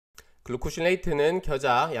글루코시놀레이트는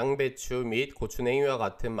겨자, 양배추 및 고추냉이와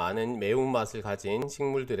같은 많은 매운맛을 가진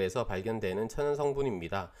식물들에서 발견되는 천연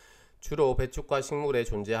성분입니다. 주로 배축과 식물에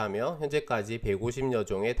존재하며 현재까지 150여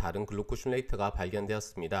종의 다른 글루코시놀레이트가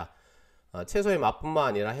발견되었습니다. 채소의 맛뿐만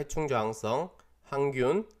아니라 해충 저항성,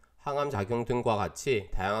 항균, 항암작용 등과 같이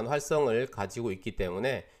다양한 활성을 가지고 있기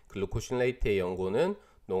때문에 글루코시놀레이트의 연구는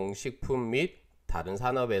농식품 및 다른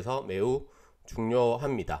산업에서 매우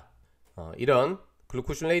중요합니다. 이런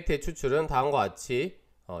글루코시놀레이트의 추출은 다음과 같이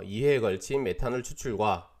 2회에 걸친 메탄올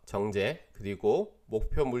추출과 정제 그리고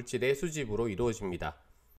목표 물질의 수집으로 이루어집니다.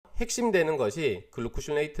 핵심되는 것이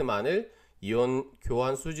글루코시놀레이트만을 이온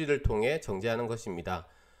교환 수지를 통해 정제하는 것입니다.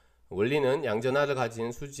 원리는 양전하를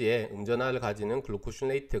가진 수지에 음전하를 가지는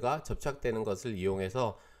글루코시놀레이트가 접착되는 것을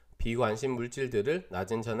이용해서 비관심 물질들을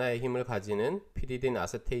낮은 전하의 힘을 가지는 피리딘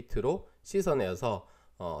아세테이트로 씻어내어서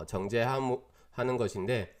정제하는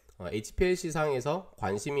것인데, HPLC상에서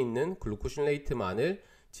관심 있는 글루코시놀레이트만을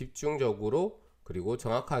집중적으로 그리고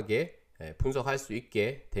정확하게 분석할 수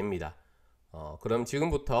있게 됩니다. 그럼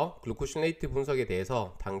지금부터 글루코시놀레이트 분석에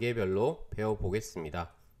대해서 단계별로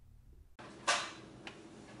배워보겠습니다.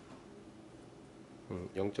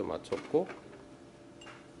 0점 맞췄고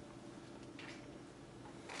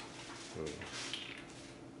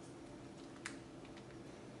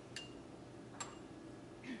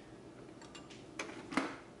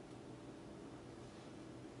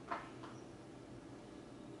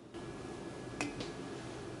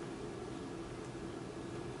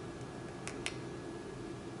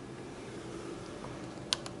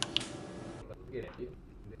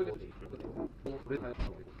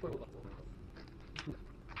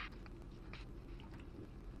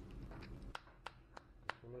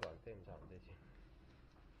손으로 안 떼면 잘 안 되지.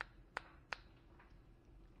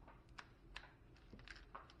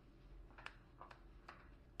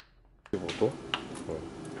 보고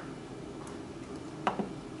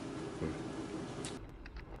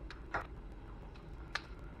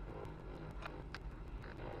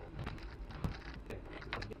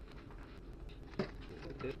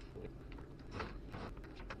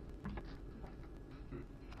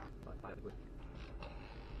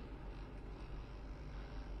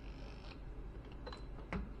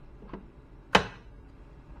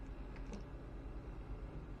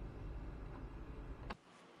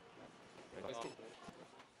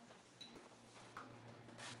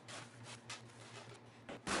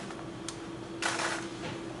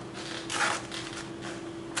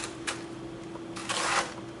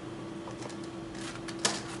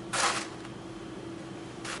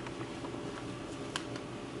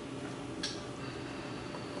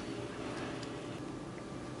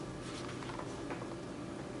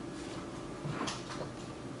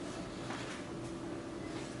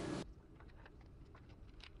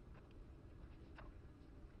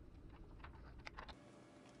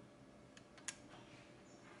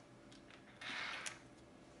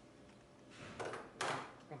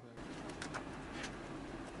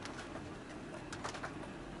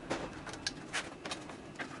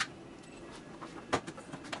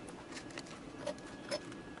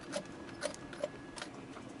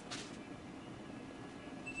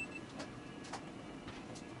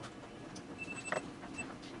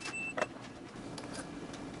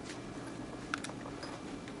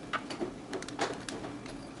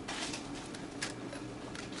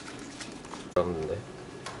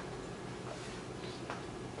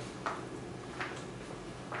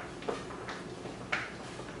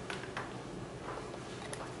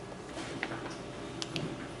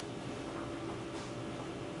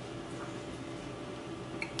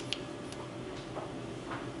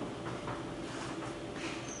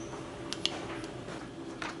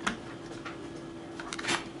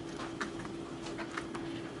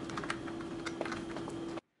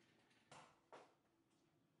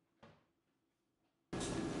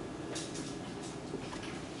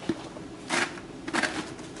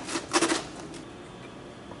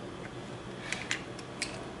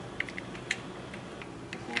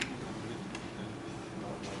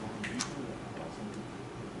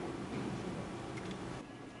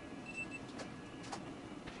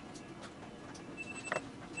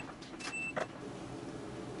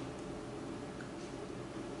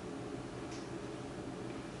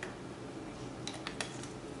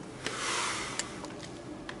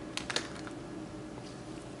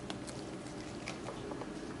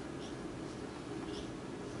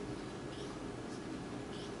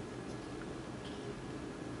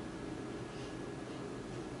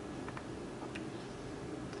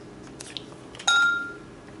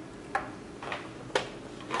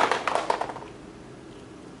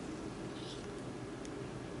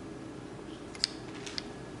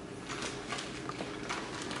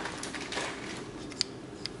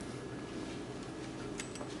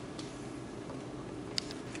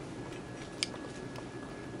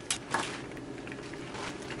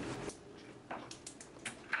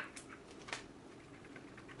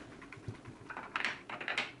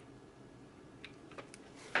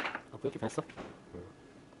그렇게 됐어?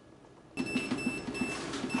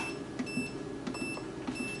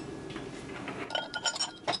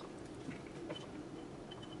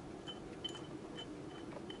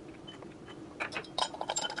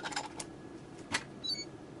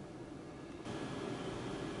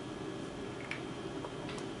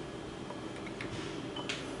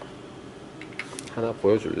 하나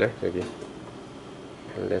보여줄래? 여기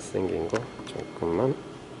별렛 생긴 거 조금만.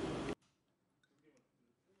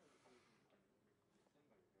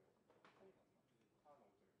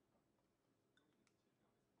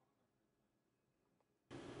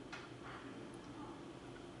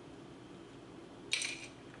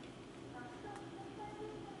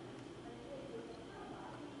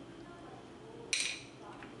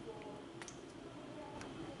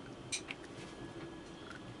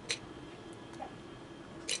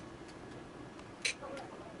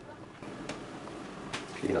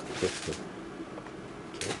 피넛 테스트.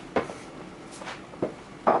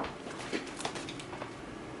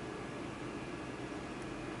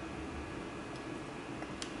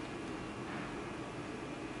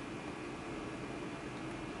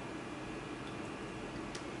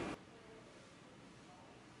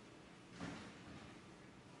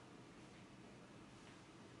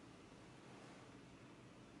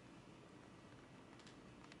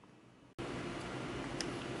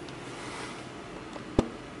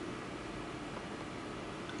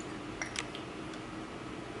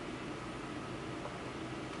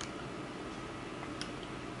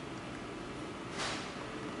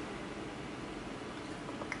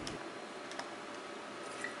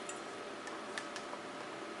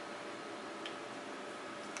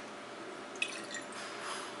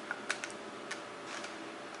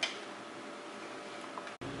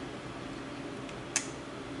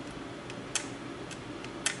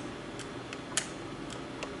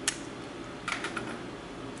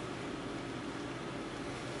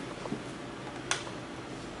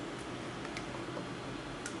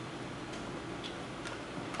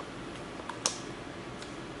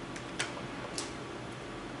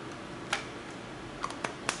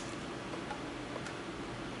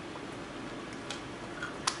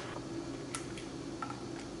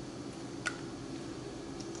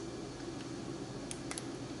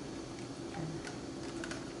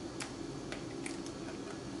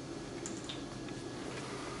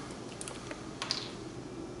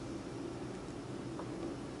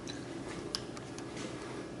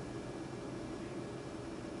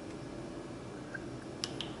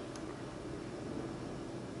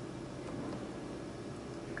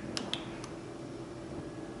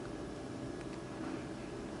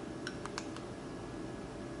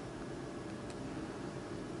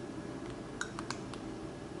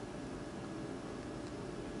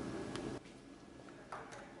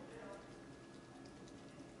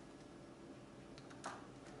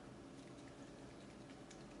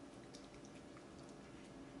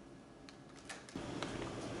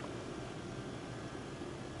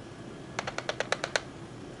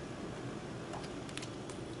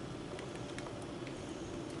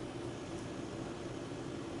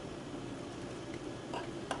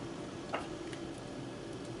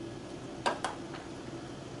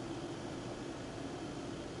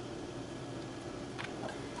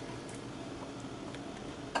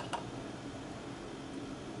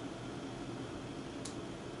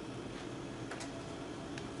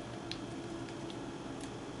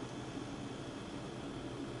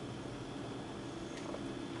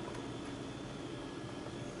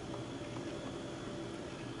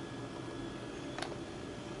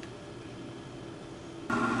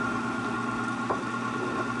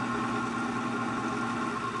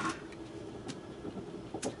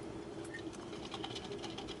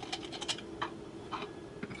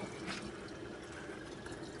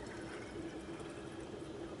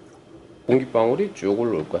 공기방울이 쭉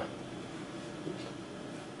올라올 거야.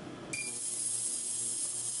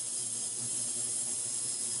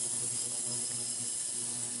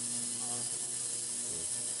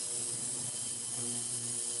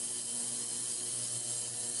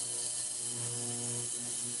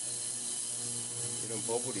 이런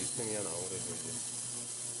버블이 있으면 아무래도 이제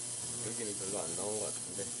여기는 별로 안 나온 것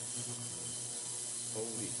같은데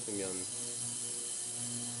버블이 있으면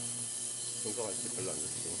분석할 때 별로 안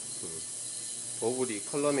좋지. 버블이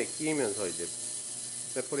컬럼에 끼이면서 이제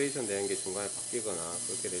세퍼레이션 되는 게 중간에 바뀌거나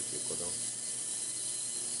그렇게 될 수 있거든.